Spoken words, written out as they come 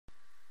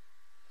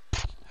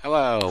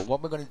Hello,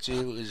 what we're going to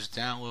do is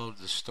download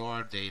the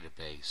STAR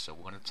database. So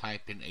we're going to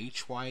type in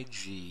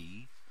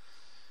HYG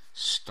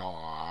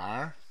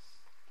STAR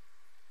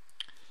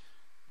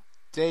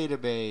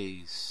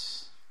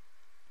database.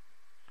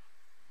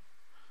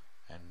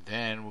 And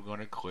then we're going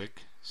to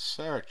click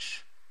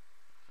search.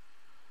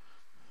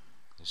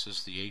 This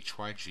is the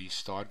HYG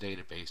STAR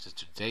database.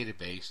 It's a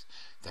database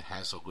that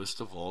has a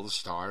list of all the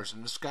stars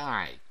in the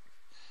sky.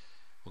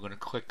 We're going to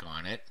click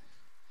on it.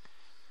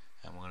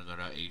 And we're going to go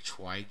to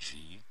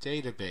HYG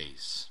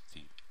database,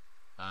 the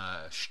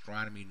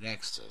astronomy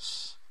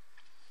nexus.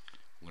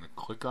 I'm going to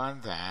click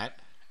on that,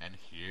 and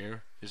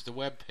here is the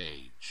web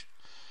page.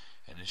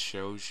 And it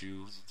shows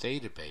you the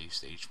database,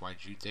 the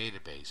HYG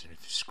database. And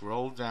if you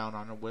scroll down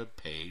on the web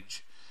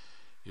page,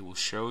 it will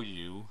show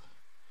you,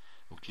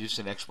 it gives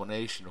an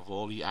explanation of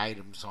all the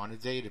items on the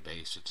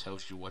database. It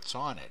tells you what's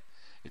on it.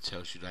 It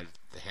tells you that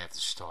they have the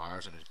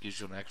stars, and it gives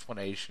you an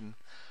explanation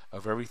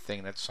of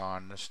everything that's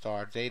on the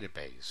STAR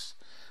database.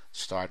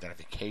 Star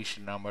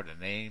identification number, the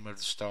name of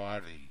the star,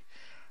 the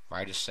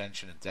right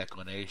ascension and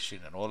declination,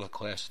 and all the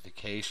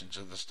classifications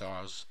of the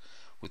stars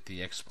with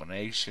the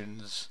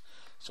explanations.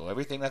 So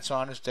everything that's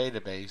on this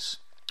database,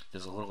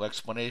 there's a little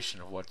explanation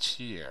of what's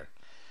here.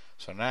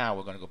 So now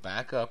we're going to go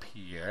back up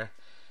here,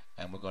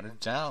 and we're going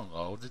to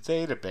download the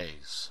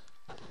database.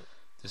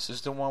 This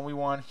is the one we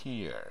want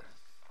here.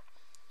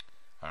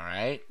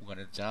 Alright, we're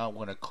going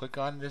to click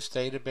on this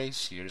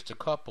database here. There's a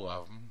couple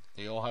of them.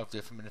 They all have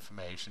different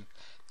information.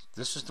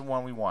 This is the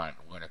one we want.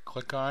 We're going to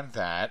click on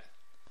that.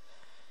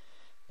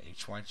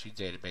 HYG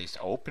database.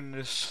 Open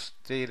this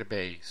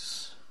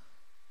database.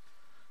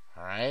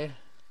 Alright.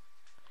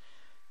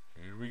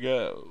 Here we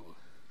go.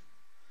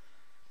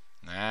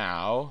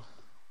 Now,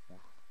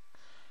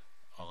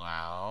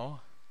 allow.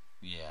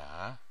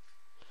 Yeah.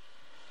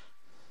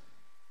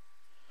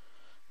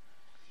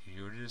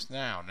 Here it is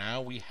now.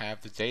 Now we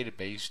have the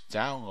database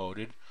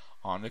downloaded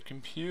on the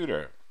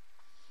computer.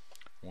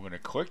 We're going to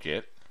click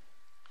it,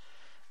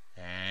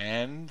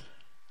 and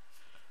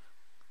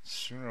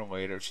sooner or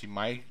later, see,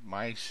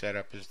 my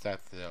setup is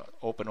that the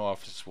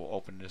OpenOffice will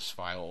open this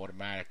file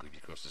automatically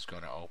because it's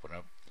going to open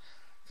up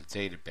the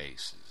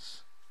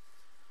databases.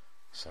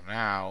 So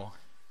now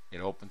it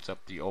opens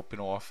up the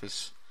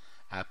OpenOffice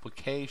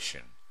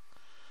application.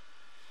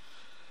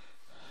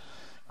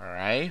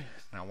 Alright,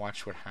 now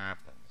watch what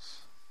happens.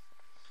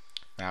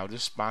 Now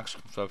this box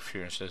comes up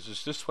here and says,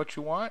 is this what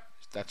you want?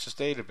 That's this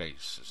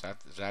database.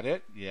 Is that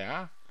it?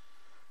 Yeah?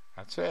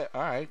 That's it.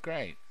 Alright,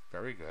 great.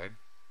 Very good.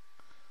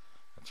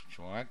 That's what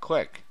you want.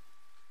 Click.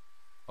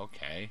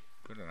 Okay,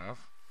 good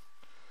enough.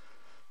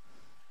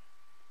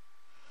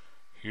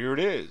 Here it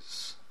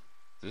is.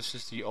 This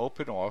is the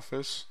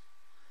OpenOffice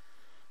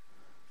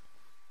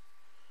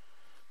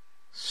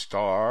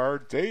STAR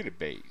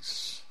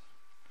database.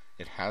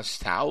 It has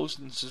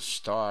thousands of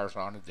stars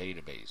on the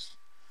database.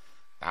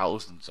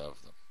 Thousands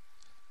of them.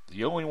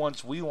 The only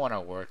ones we want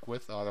to work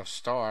with are the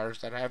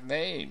stars that have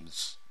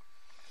names.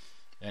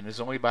 And there's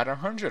only about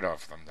 100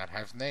 of them that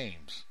have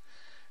names.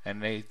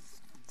 And the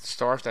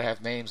stars that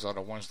have names are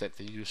the ones that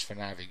they use for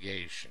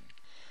navigation.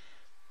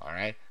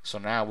 Alright, so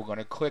now we're going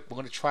to click, we're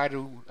going to try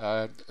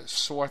to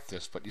sort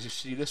this, but you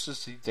see this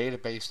is the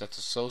database that's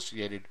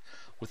associated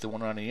with the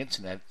one on the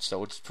internet,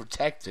 so it's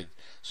protected,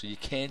 so you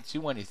can't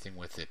do anything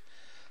with it.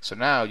 So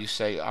now you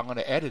say, I'm going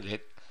to edit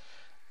it,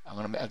 I'm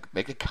going to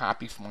make a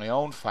copy for my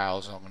own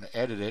files, I'm going to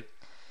edit it,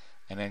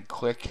 and then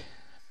click,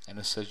 and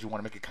it says you want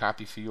to make a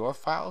copy for your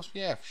files?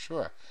 Yeah,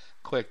 sure.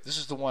 Click, this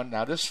is the one,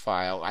 now this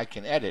file I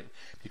can edit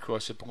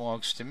because it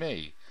belongs to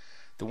me.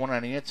 The one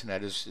on the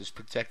internet is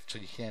protected, so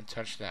you can't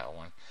touch that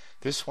one.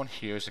 This one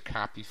here is a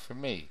copy for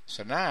me.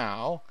 So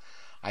now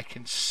I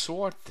can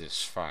sort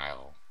this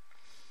file.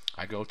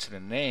 I go to the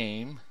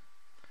name.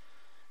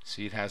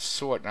 See, it has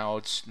sort. Now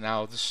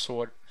the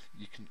sort.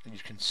 You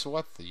can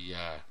sort the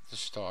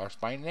stars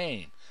by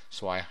name.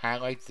 So I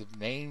highlight the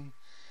name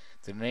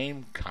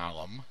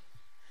column,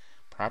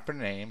 proper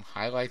name.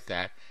 Highlight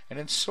that, and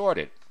then sort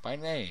it by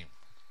name.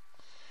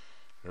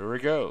 There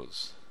it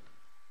goes.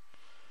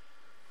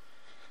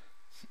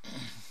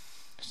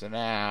 So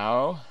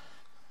now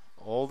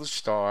all the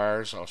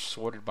stars are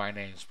sorted by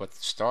names, but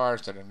the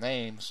stars that are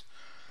names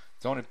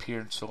don't appear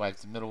until like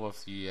the middle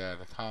of the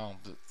column.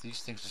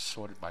 These things are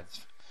sorted by,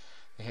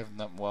 they have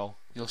not, well,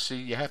 you'll see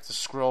you have to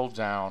scroll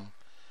down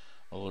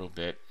a little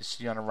bit. You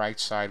see on the right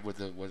side where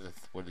the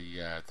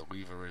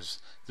lever is.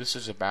 This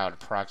is about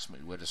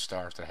approximately where the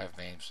stars that have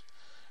names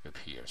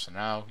appear. So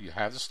now you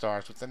have the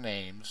stars with the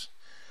names.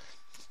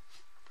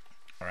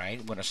 All right,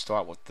 we're going to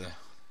start with the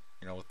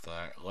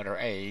letter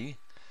A.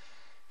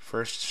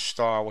 First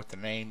star with the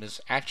name is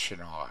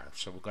Achenar.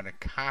 So we're going to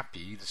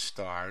copy the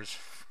stars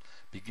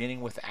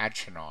beginning with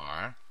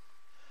Achenar.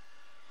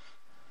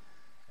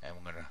 And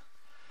we're going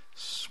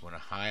to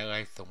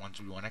highlight the ones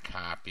we want to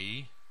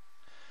copy.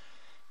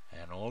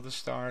 And all the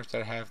stars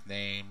that have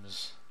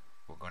names,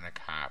 we're going to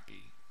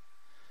copy.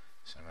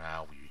 So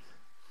now we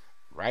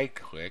right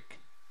click.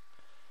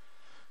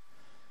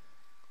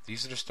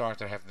 These are the stars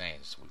that have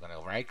names. So we're going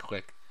to right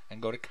click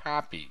and go to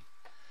copy.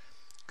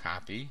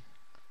 Copy.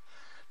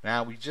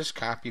 Now we just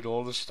copied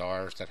all the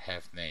stars that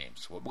have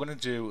names. What we're going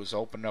to do is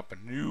open up a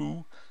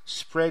new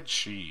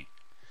spreadsheet.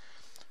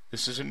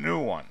 This is a new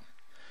one.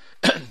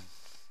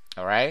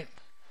 Alright? It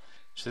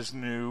says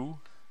new,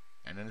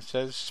 and then it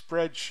says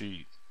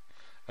spreadsheet.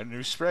 A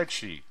new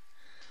spreadsheet.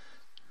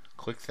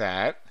 Click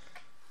that.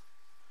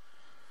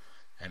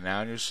 And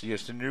now you see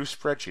it's the new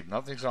spreadsheet.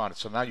 Nothing's on it.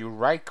 So now you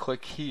right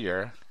click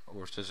here,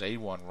 or it says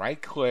A1,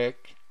 right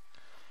click.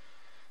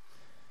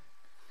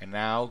 And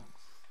now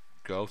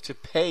go to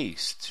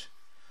paste.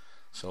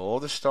 So all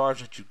the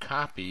stars that you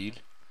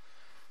copied,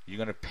 you're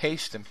going to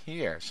paste them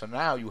here. So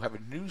now you have a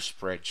new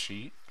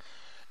spreadsheet,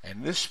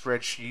 and this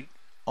spreadsheet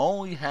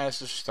only has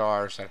the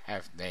stars that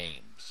have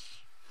names.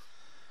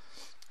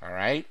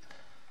 Alright?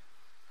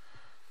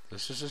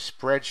 This is a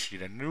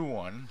spreadsheet, a new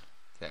one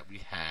that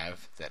we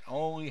have that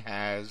only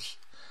has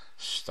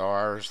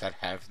stars that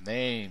have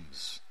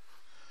names.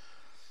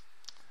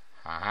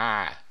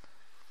 Haha.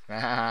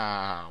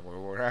 Now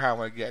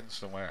we're getting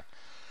somewhere.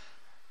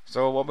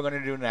 So what we're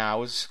going to do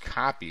now is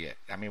copy it.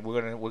 I mean,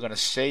 we're going to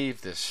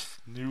save this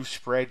new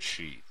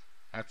spreadsheet.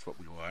 That's what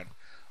we want.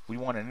 We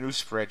want a new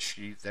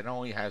spreadsheet that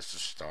only has the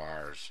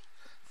stars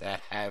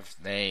that have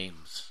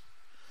names.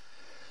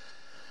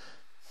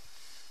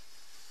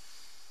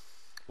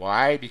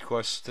 Why?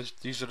 Because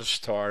these are the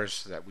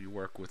stars that we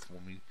work with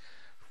when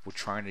we're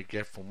trying to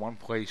get from one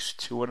place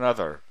to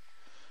another.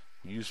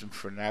 We use them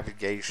for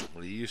navigation.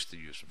 We used to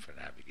use them for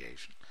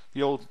navigation.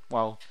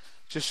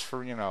 Just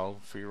for,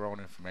 for your own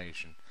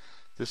information.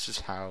 This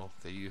is how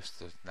they used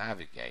to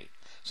navigate.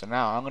 So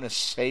now I'm going to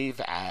save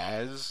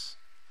as.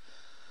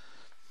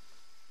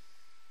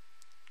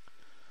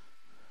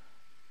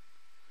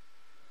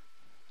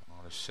 I'm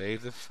going to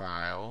save the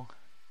file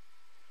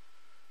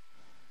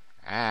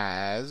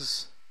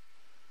as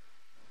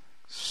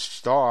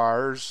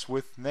stars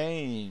with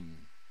name.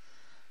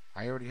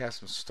 I already have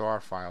some star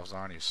files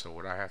on here, so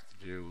what I have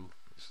to do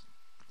is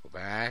go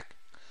back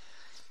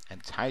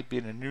and type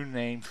in a new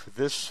name for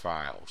this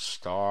file,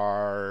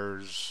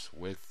 stars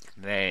with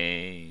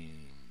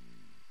name.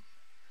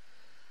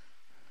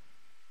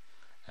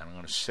 And I'm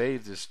going to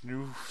save this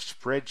new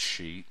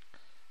spreadsheet,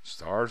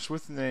 stars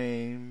with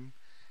name,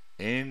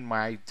 in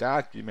my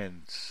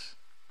documents.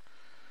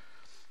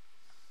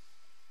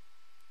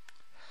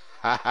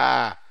 Ha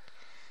ha.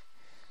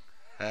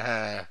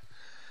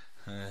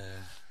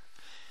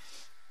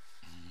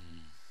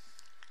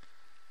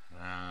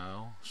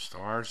 Now,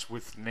 stars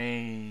with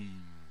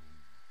name.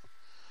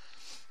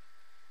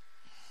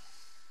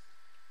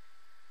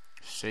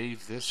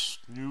 Save this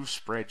new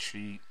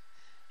spreadsheet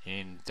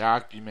in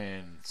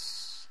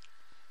documents.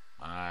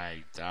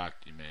 My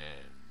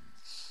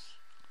documents.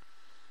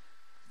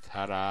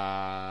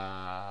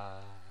 Ta-da!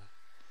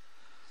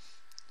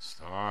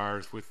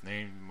 Stars with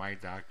name in my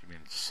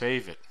documents.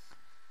 Save it.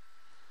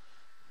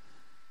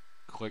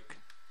 Click.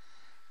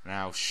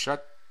 Now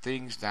shut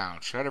things down.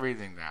 Shut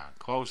everything down.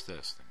 Close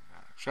this thing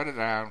down. Shut it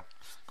down.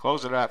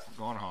 Close it up. I'm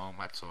going home.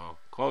 That's all.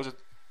 Close it.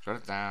 Shut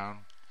it down.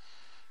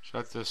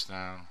 Shut this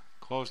down.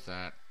 Close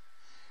that.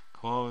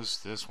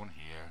 Close this one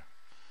here.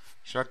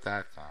 Shut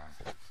that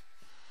down.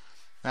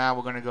 Now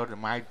we're going to go to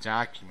my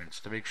documents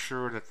to make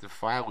sure that the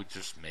file we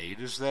just made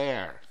is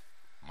there.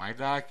 My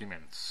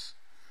documents.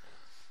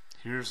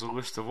 Here's a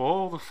list of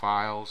all the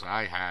files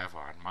I have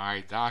on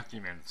my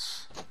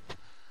documents.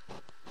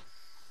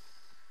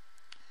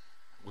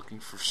 Looking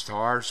for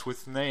stars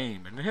with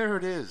name, and there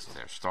it is.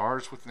 There's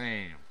stars with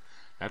name.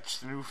 That's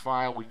the new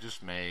file we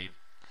just made.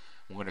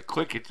 I'm going to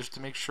click it just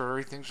to make sure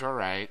everything's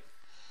alright.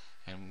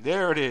 And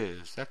there it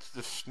is. That's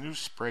the new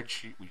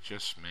spreadsheet we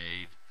just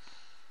made.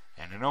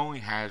 And it only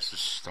has the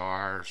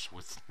stars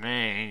with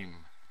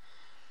name.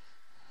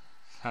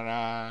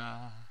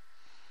 Ta-da!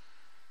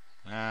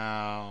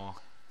 Now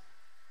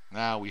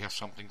we have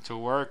something to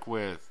work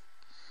with.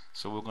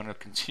 So we're going to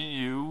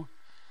continue